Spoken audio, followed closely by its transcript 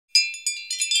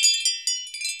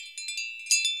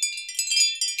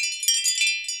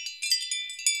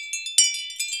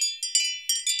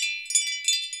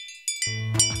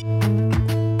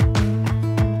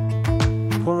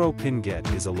Puro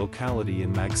Pinget is a locality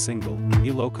in Magsingal,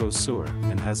 Ilocos Sur,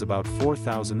 and has about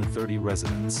 4,030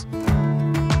 residents.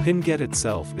 Pinget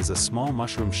itself is a small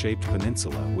mushroom-shaped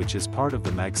peninsula which is part of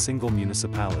the Magsingal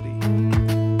municipality.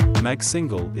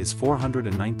 Magsingal is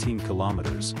 419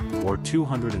 kilometers, or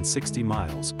 260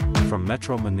 miles, from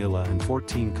Metro Manila and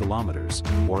 14 kilometers,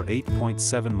 or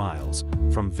 8.7 miles,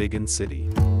 from Vigan City.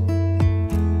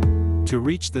 To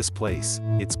reach this place,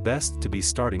 it's best to be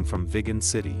starting from Vigan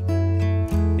City.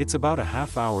 It's about a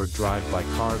half-hour drive by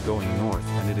car going north,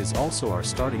 and it is also our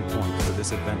starting point for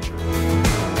this adventure.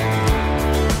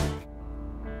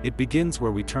 It begins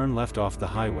where we turn left off the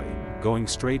highway, going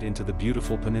straight into the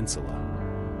beautiful peninsula.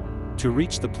 To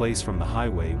reach the place from the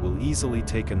highway will easily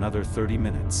take another 30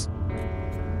 minutes.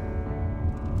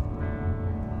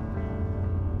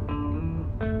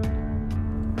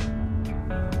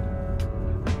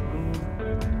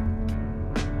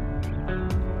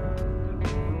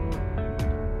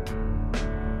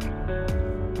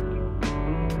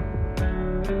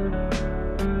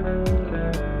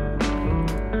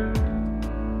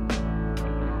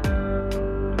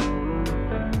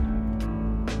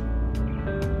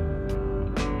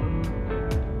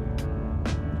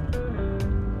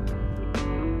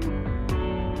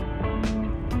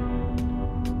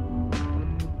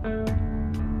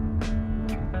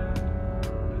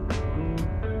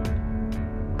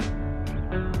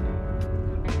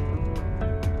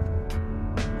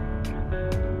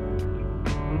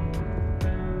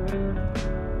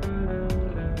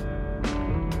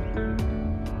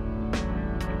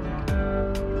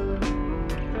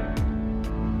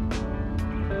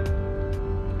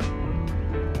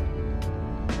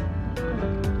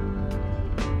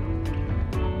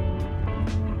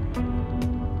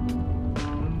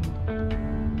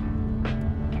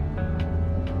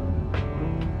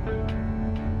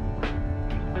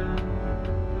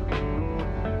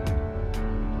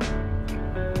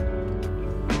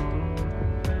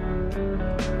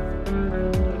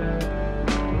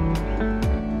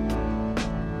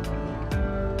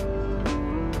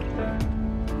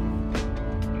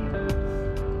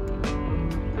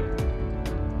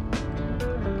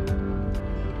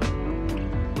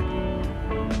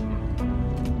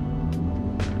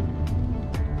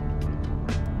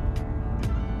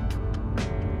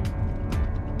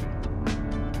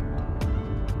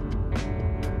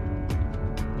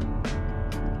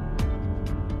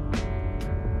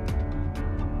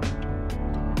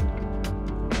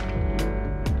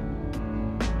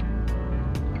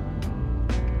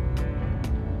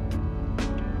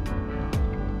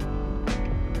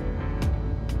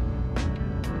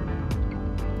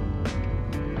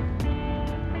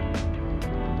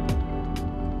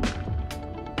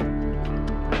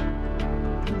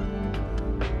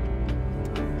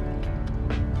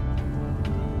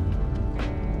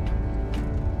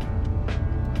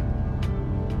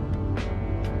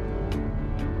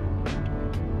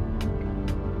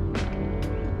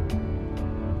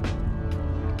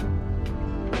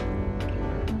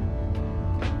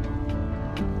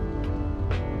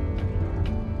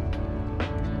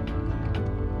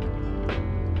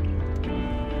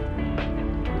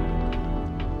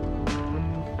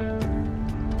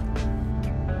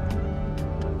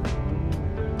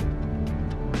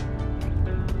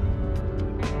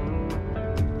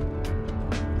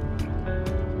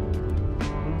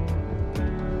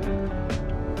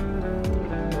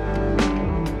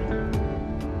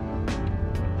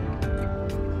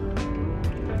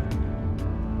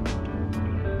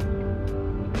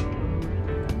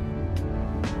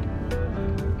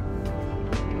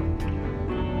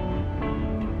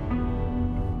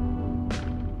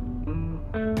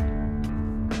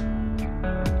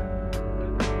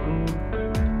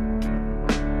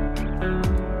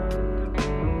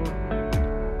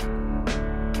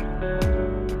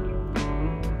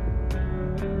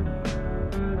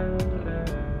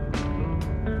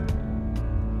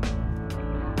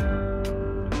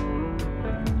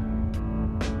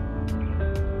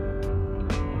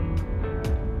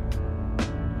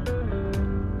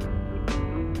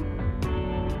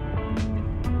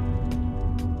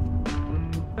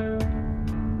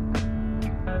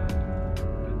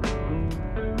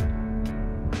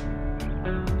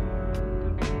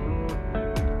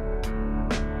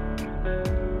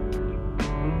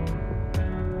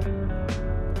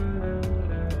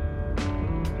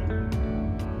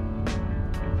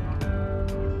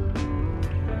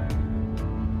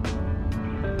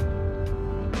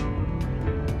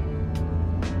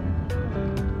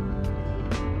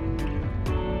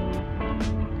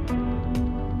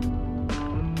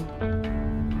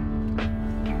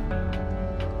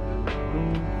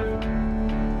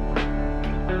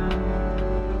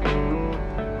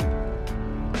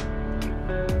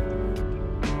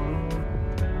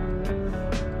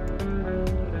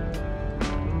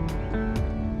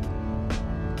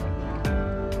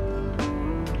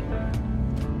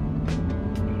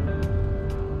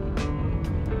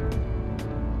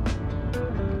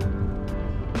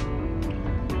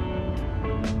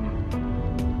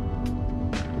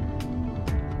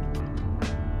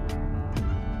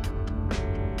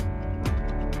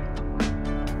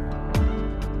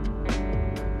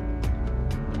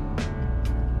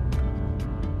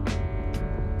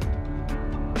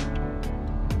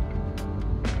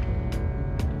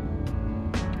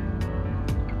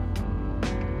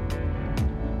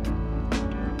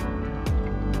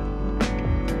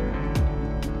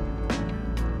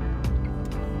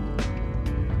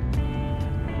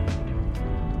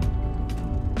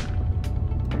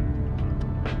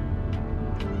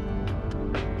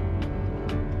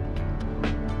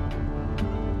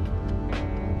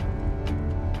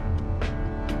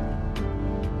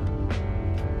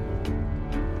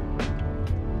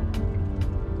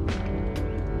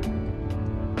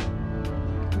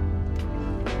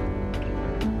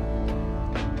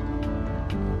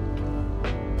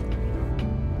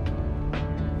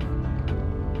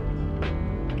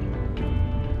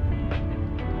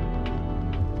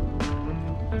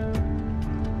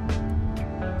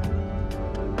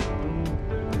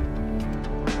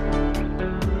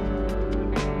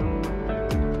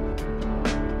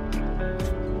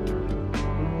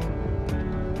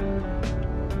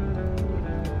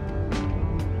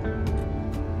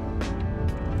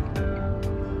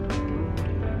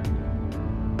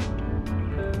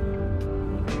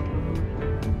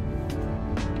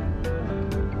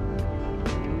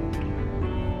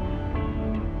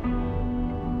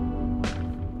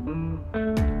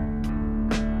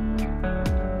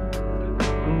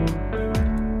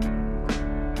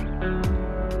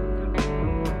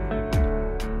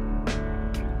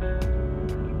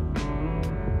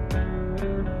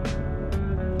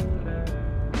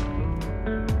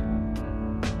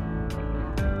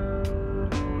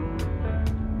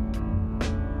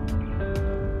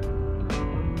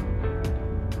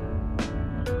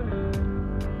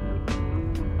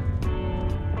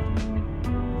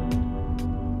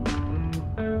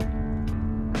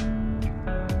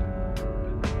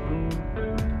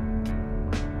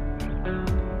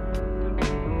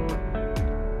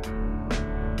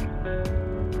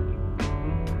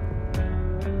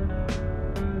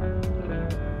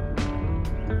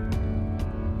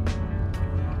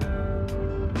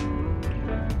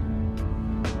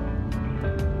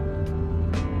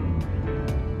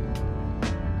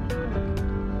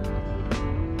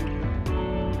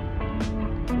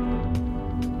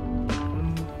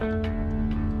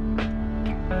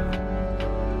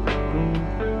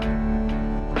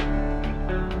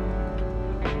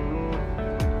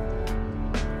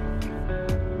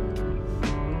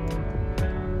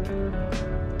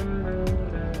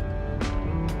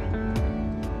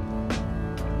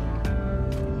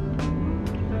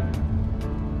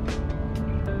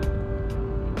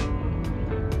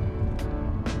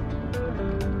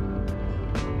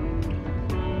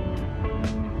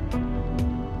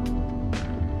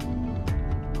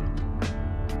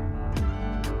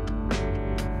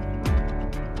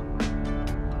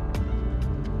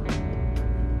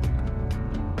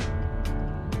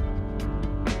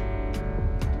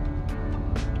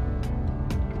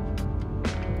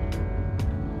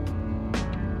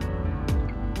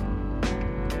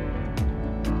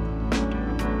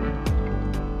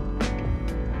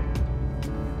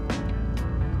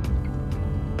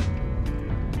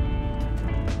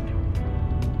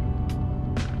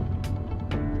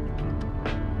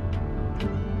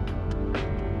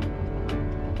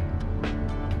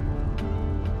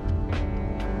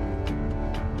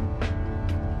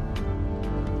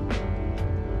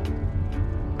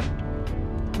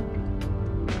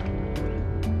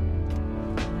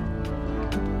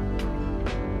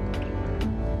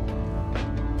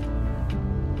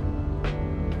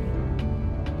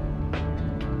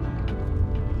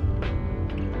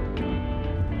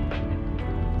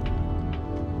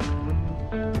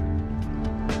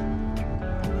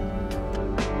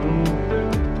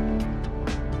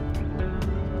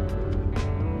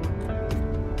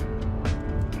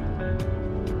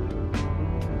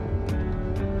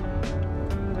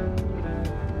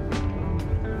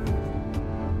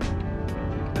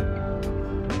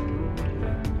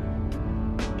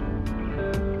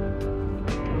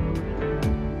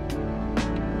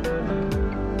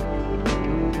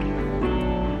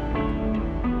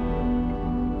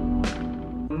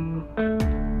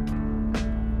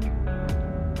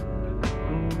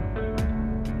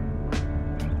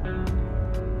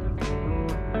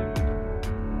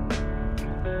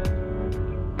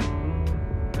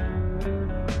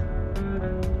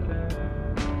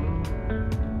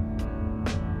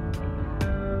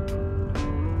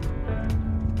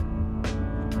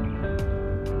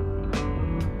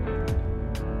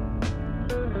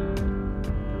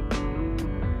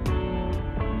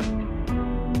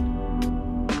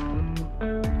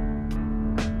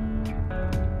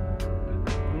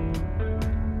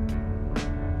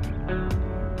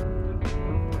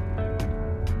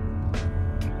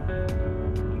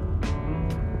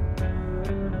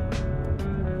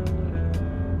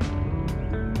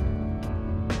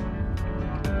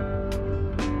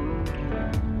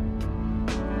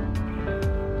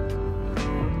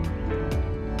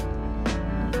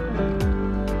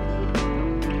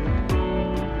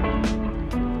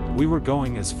 We were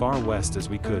going as far west as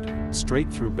we could,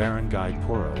 straight through Barangay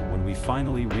Puro when we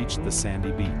finally reached the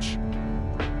sandy beach.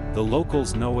 The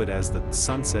locals know it as the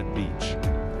Sunset Beach.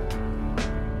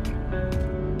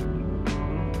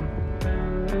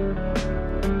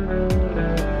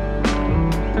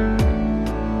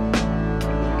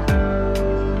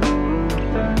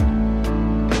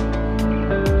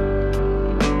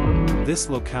 This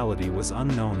locality was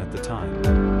unknown at the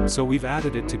time, so we've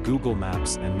added it to Google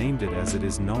Maps and named it as it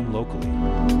is known locally.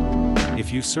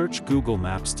 If you search Google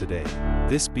Maps today,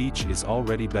 this beach is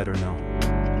already better known.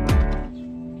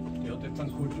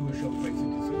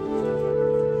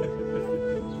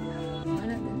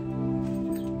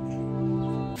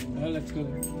 Let's go.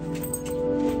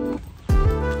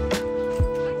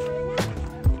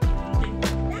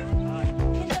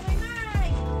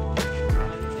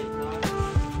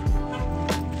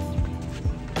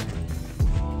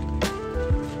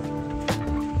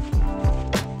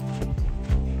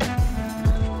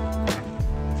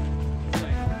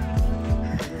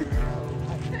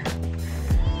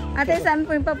 Ate, saan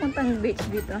po yung papuntang beach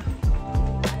dito?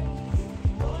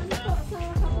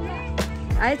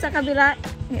 Ay, sa kabila.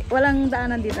 Walang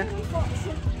daanan dito.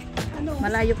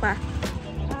 Malayo pa.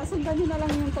 Sundan nyo na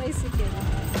lang yung tricycle.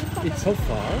 It's so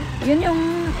far? Yun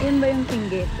ba yung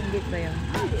Pinget? Pinget ba yun?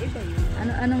 Hindi, iba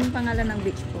yun. Anong pangalan ng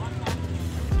beach po?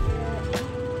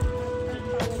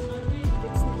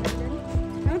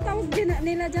 Anong tawag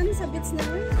nila dyan sa beach na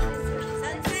yun?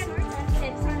 Sunset.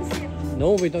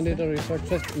 No, we don't need a resort,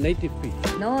 just native beach.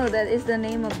 No, that is the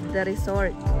name of the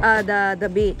resort. The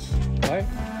beach. Why?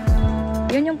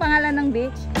 Yun yung pangalan ng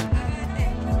beach?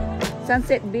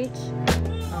 Sunset Beach.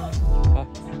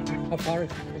 How far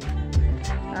is it?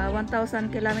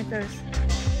 1,000 kilometers.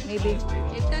 Maybe.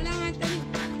 Ito lang ate.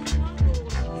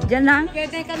 Diyan lang?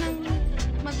 Pwede ka nang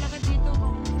maglakad dito.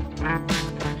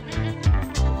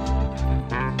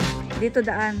 Dito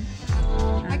daan.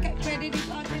 Pwede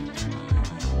dito ate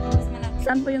mas malapit.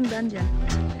 Saan po yung daan dyan?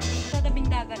 Sa tabing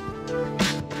dagat.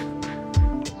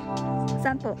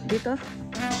 Saan po? Dito?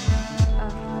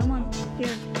 Come on.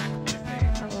 Here.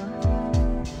 Oo.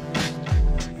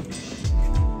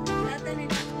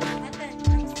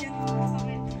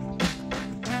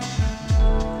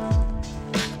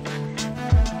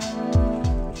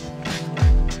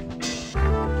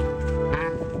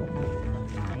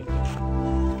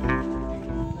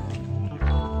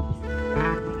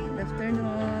 Good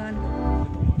afternoon.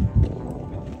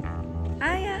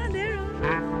 Yeah, there.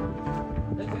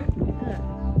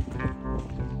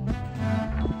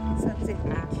 Sunset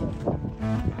Beach.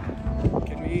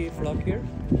 Can we vlog here?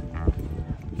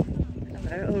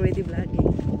 We're already vlogging.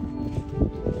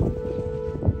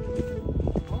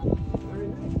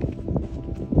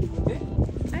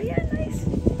 Yeah, nice.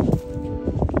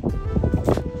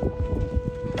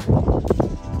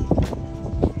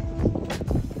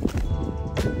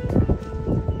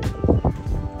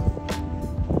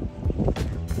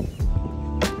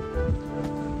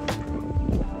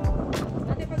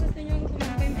 Ate, pag gusto nyo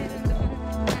kumambay, meron doon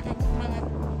mga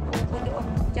pudo.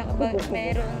 Tsaka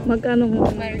meron Magkano mo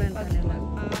meron renta pag nila?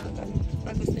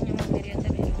 pag gusto nyo mag-merienda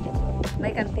meron dito.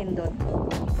 May kantin doon.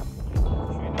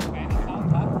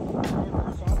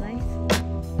 Nice.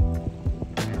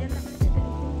 Diyan lang kasi dito.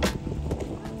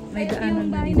 May Ayun, daanan yung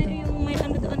na bahay dito. na yung may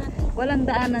ano doon natin. Walang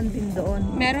daanan din doon.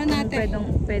 Meron natin.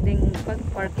 Pwedeng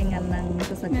pag-parkingan ng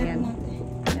sasakyan. Meron natin.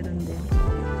 Meron din.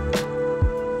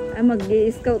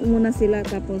 Mag-i-scout muna sila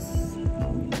tapos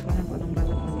parang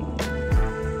balak na din.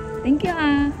 Thank you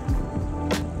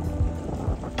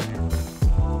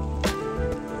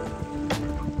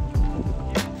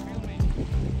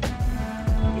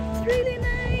It's really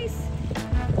nice.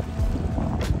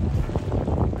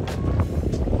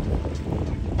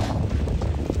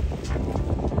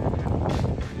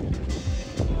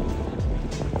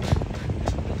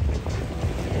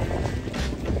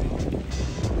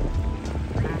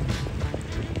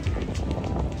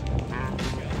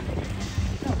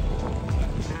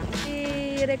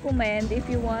 I recommend if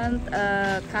you want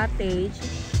a cottage,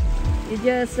 you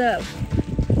just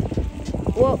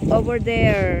walk over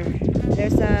there.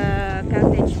 There's a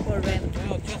cottage for rent.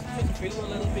 Well, just film a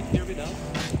little bit here with us.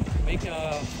 Make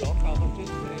a vlog out of it,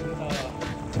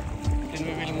 and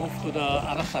then we will move to the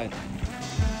other side.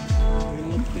 We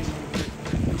will look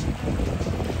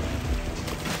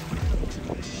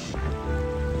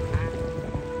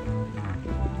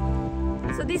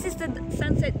So this is the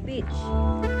Sunset Beach.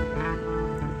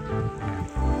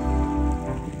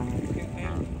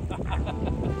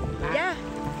 Yeah,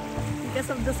 because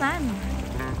of the sun.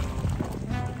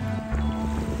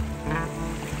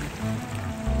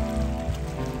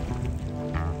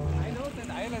 I know that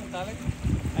island Alex?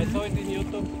 I saw it in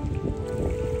YouTube.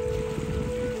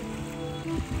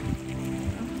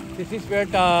 This is where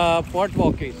the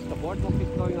boardwalk is. The boardwalk is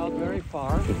going out very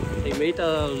far. They made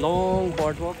a long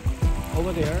boardwalk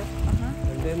over there.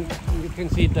 And then you can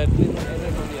see that little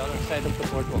island on the other side of the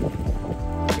boardwalk.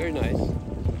 Very nice.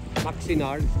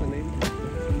 Magsingal is the name.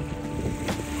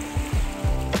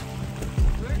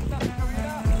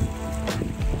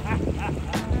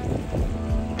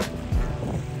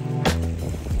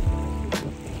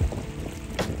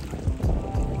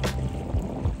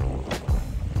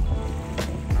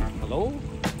 Hello?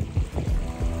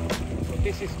 So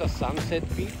this is the Sunset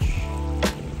Beach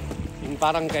in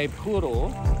Barangay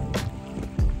Puro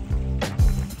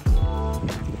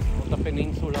of the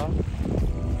Peninsula.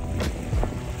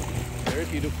 Very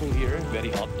beautiful here,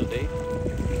 very hot today.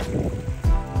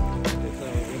 It's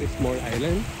a very small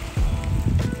island.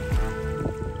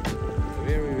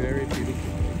 Very, very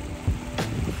beautiful.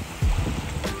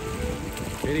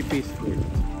 Very peaceful.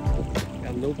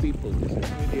 And no people. This is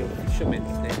really a fisherman's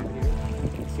stand here.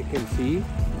 As you can see,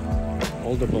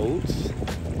 all the boats.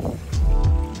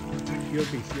 Pure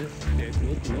business. There's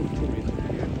no tourism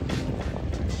here.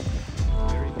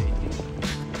 Very native.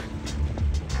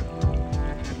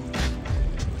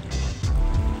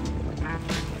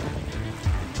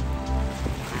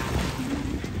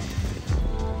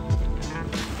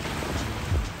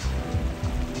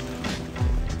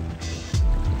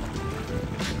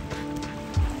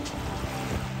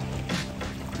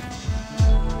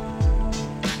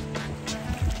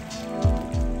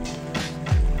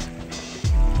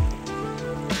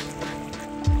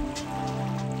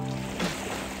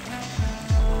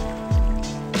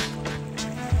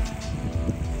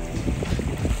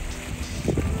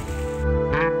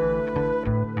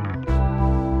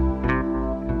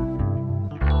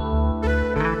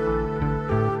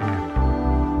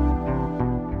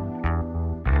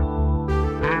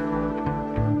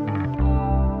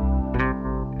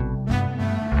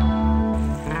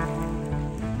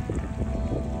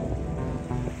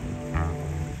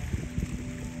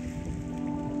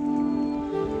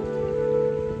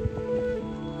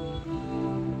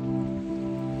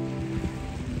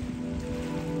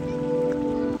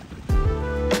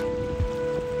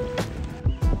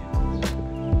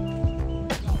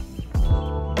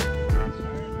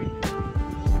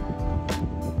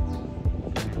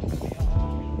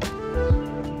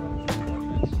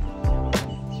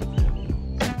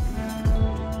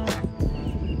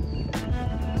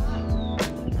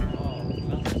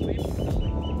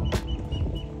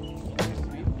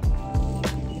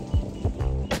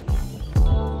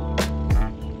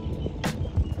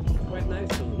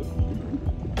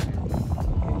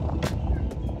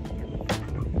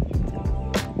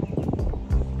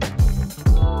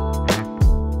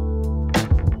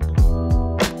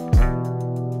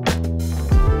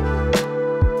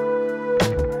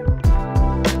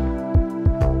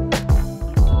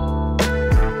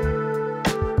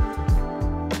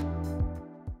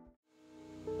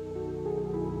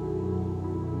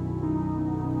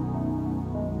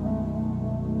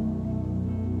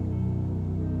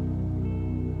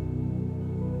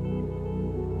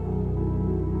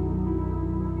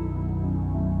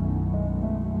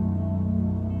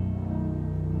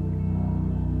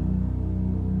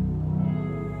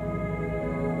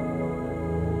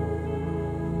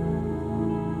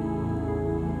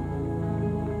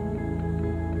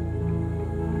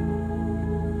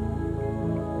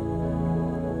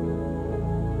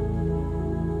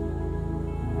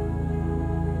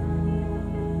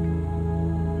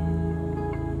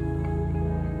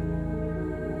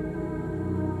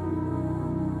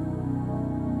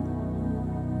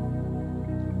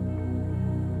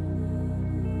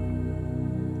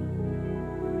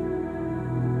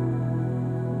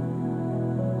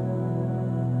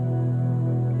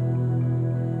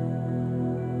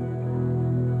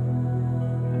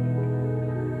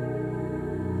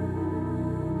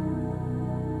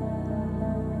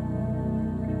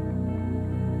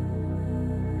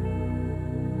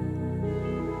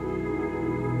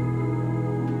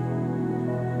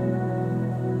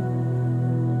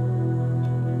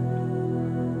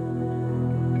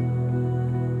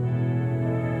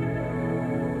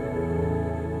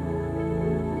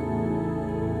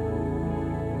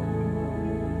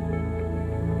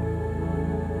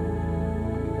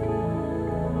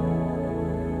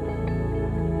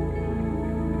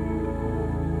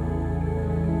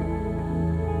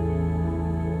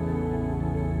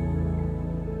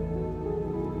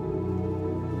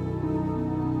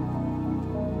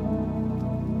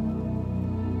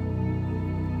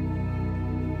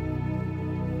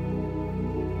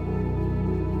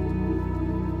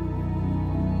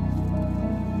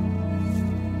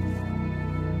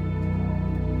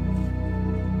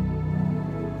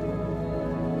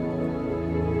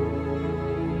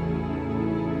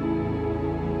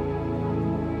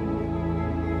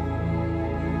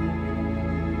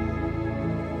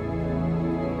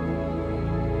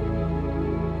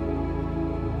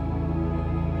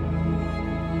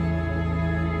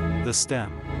 The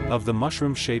stem of the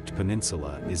mushroom-shaped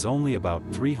peninsula is only about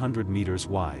 300 meters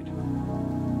wide.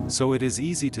 So it is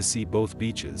easy to see both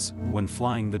beaches when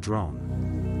flying the drone.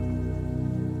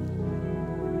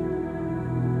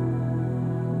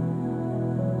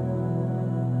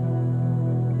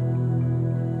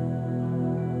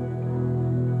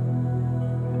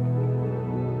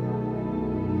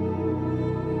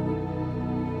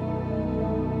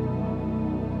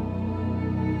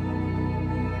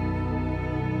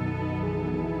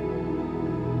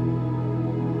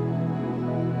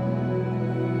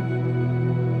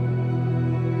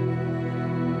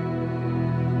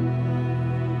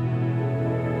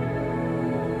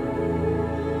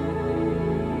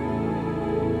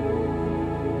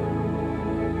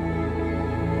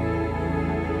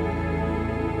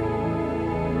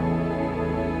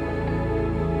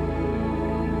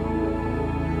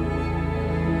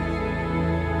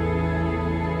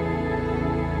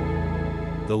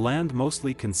 The land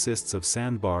mostly consists of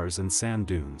sandbars and sand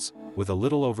dunes, with a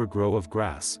little overgrow of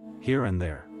grass, here and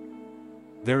there.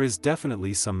 There is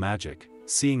definitely some magic,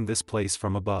 seeing this place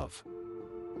from above.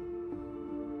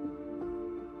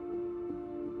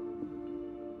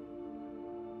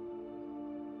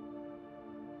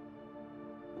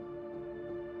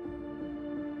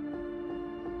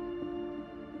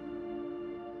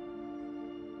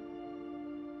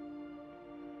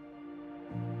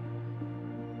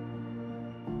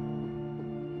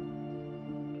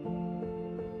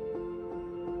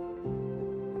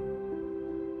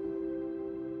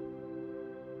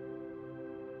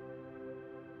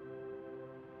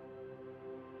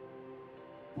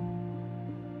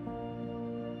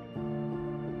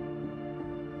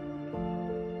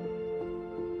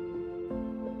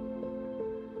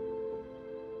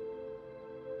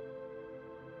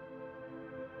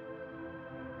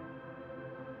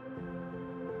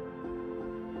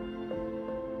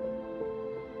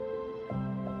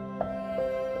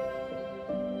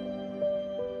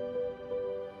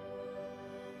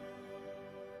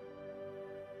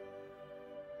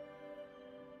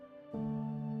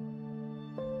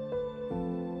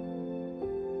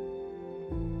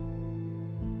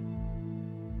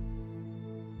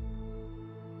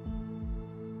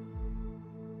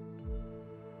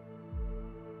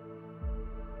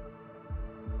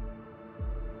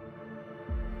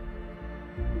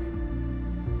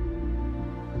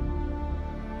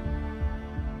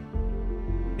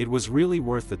 It was really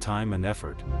worth the time and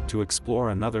effort to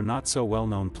explore another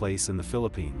not-so-well-known place in the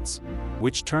Philippines,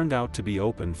 which turned out to be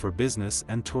open for business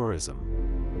and tourism.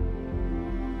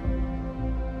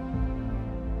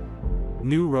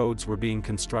 New roads were being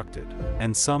constructed,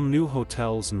 and some new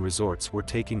hotels and resorts were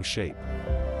taking shape.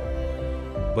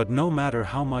 But no matter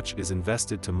how much is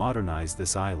invested to modernize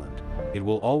this island, it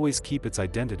will always keep its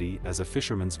identity as a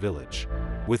fisherman's village,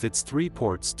 with its 3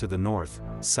 ports to the north,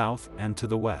 south, and to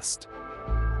the west.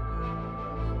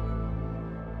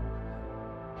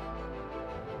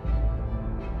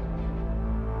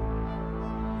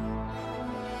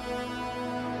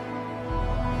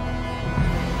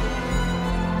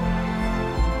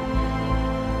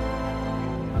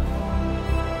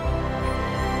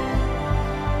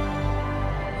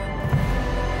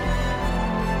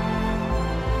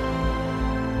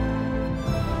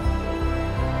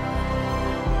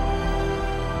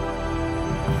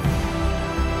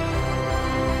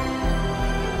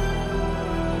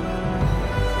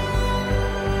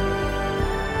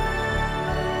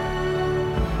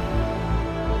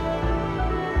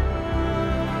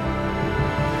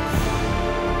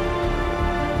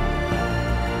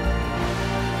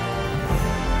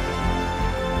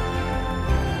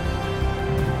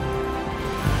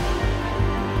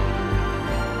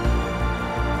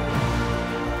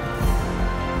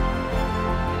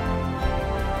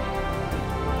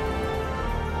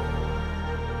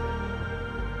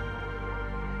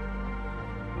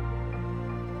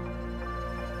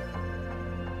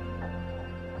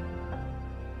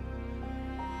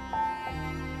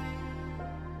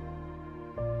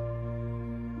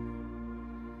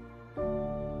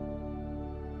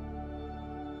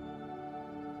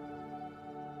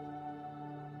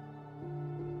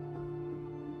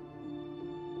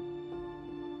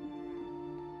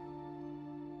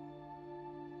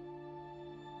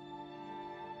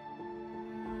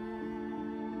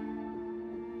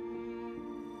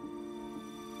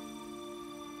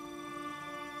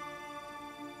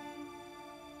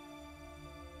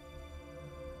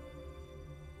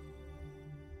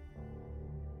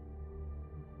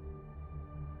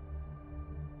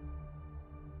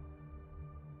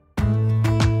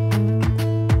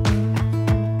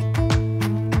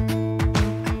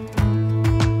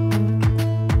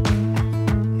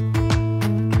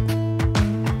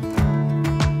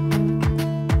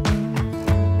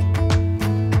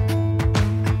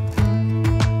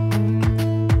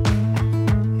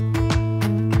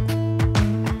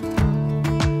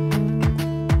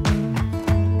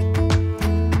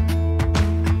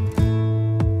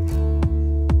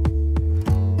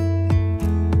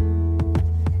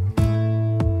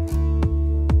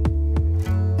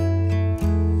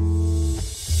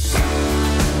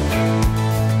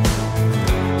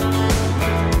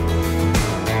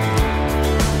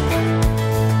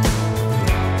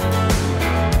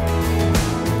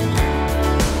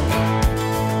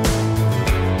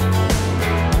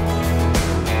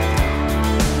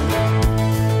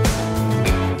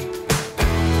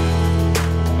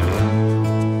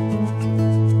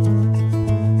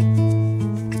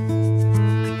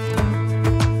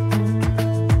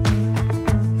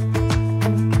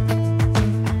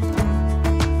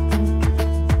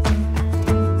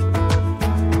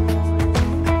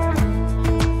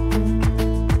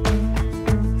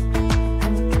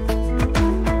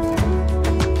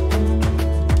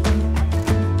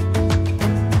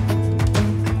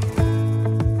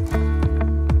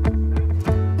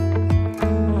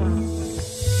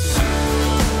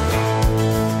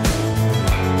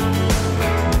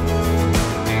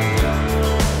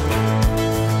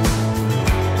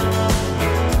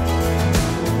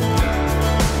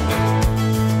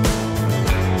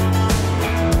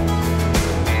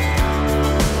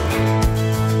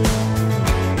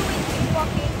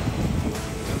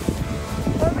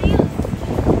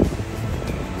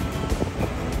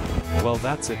 Well,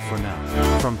 that's it for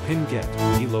now. From Pinget,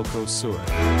 Ilocos Sur.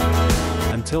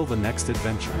 Until the next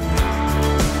adventure.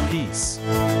 Peace.